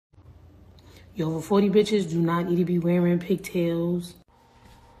You over 40 bitches do not need to be wearing pigtails.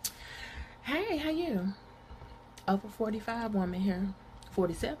 Hey, how you? Over 45 woman here.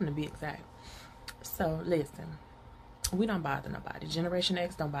 47 to be exact. So, listen. We don't bother nobody. Generation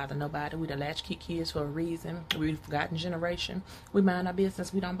X don't bother nobody. We the latchkey kids for a reason. We the forgotten generation. We mind our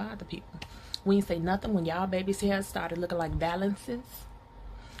business. We don't bother people. We ain't say nothing when y'all babies' hair started looking like balances.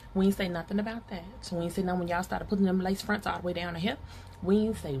 We ain't say nothing about that. So we ain't say nothing when y'all started putting them lace fronts all the way down the hip. We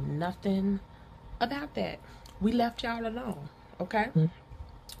ain't say nothing about that. We left y'all alone, okay?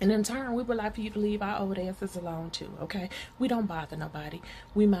 And in turn, we would like for you to leave our old asses alone too, okay? We don't bother nobody.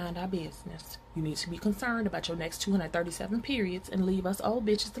 We mind our business. You need to be concerned about your next 237 periods and leave us old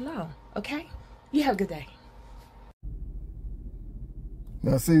bitches alone, okay? You have a good day.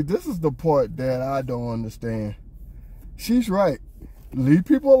 Now see, this is the part that I don't understand. She's right. Leave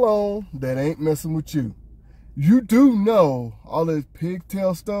people alone that ain't messing with you. You do know all this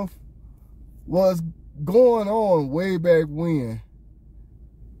pigtail stuff was going on way back when.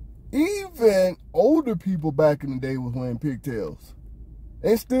 Even older people back in the day was wearing pigtails.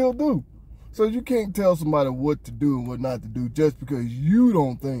 And still do. So you can't tell somebody what to do and what not to do just because you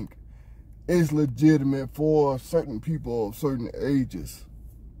don't think it's legitimate for certain people of certain ages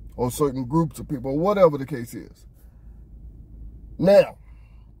or certain groups of people, whatever the case is. Now,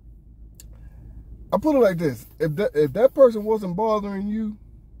 I put it like this. If that person wasn't bothering you,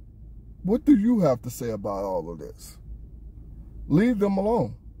 what do you have to say about all of this? Leave them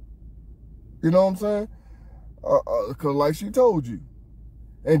alone. You know what I'm saying? Because like she told you.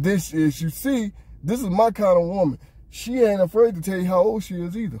 And this is, you see, this is my kind of woman. She ain't afraid to tell you how old she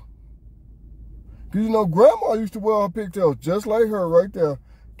is either. Because, you know, grandma used to wear her pigtails just like her right there.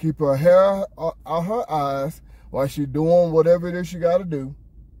 Keep her hair out her eyes while she doing whatever it is she got to do.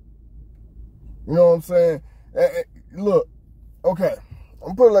 You know what I'm saying? Look, okay,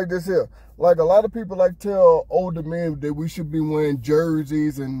 I'm putting it like this here. Like a lot of people like tell older men that we should be wearing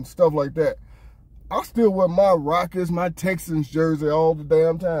jerseys and stuff like that. I still wear my Rockets, my Texans jersey all the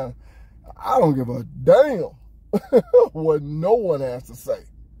damn time. I don't give a damn what no one has to say.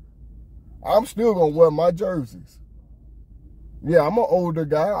 I'm still going to wear my jerseys. Yeah, I'm an older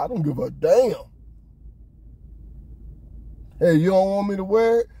guy. I don't give a damn. Hey, you don't want me to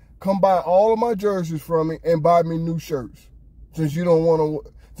wear it? Come buy all of my jerseys from me and buy me new shirts. Since you don't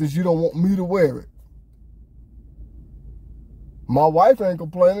want me to wear it. My wife ain't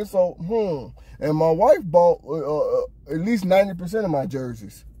complaining, so and my wife bought at least 90% of my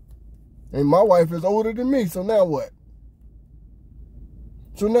jerseys. And my wife is older than me, so now what?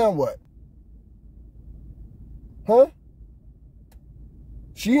 So now what? Huh?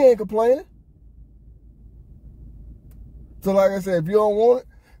 She ain't complaining. So like I said, if you don't want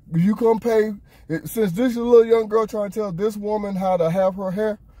it, you come pay. Since this is a little young girl trying to tell this woman how to have her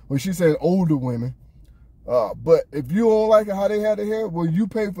hair, well, she said older women. But if you don't like it how they have their hair, well, you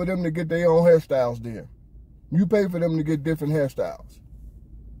pay for them to get their own hairstyles then. You pay for them to get different hairstyles.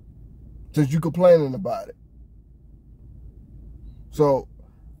 Since you complaining about it. So,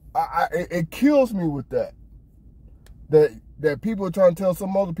 it kills me with that. That people are trying to tell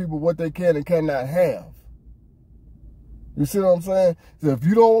some other people what they can and cannot have. You see what I'm saying? So if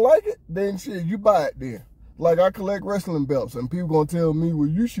you don't like it, then shit, you buy it then. Like I collect wrestling belts and people gonna tell me, well,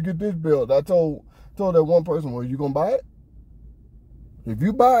 you should get this belt. I told that one person, well, you gonna buy it? If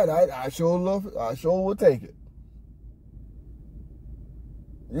you buy it, I sure love it. I sure will take it.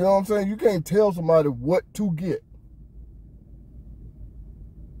 You know what I'm saying? You can't tell somebody what to get.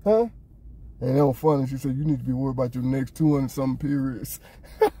 Huh? And that was funny. She said, you need to be worried about your next 200-something periods.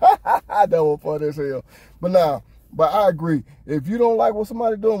 That was funny as hell. But I agree. If you don't like what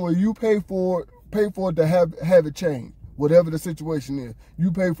somebody doing, well, you pay for it to have it changed. Whatever the situation is,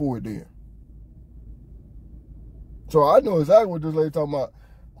 you pay for it then. So I know exactly what this lady talking about.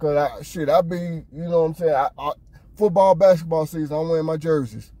 Because I be, you know what I'm saying, football, basketball season, I'm wearing my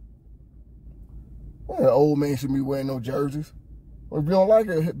jerseys. Well, an old man shouldn't be wearing no jerseys. Well, if you don't like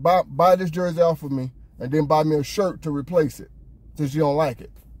it, buy this jersey off of me and then buy me a shirt to replace it since you don't like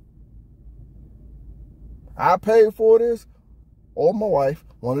it. I paid for this, or my wife,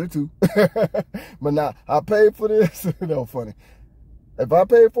 one of the two. But now, I paid for this. That was funny. If I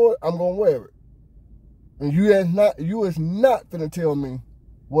paid for it, I'm going to wear it. And you is not going to tell me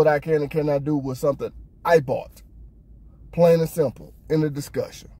what I can and cannot do with something I bought. Plain and simple, in the discussion.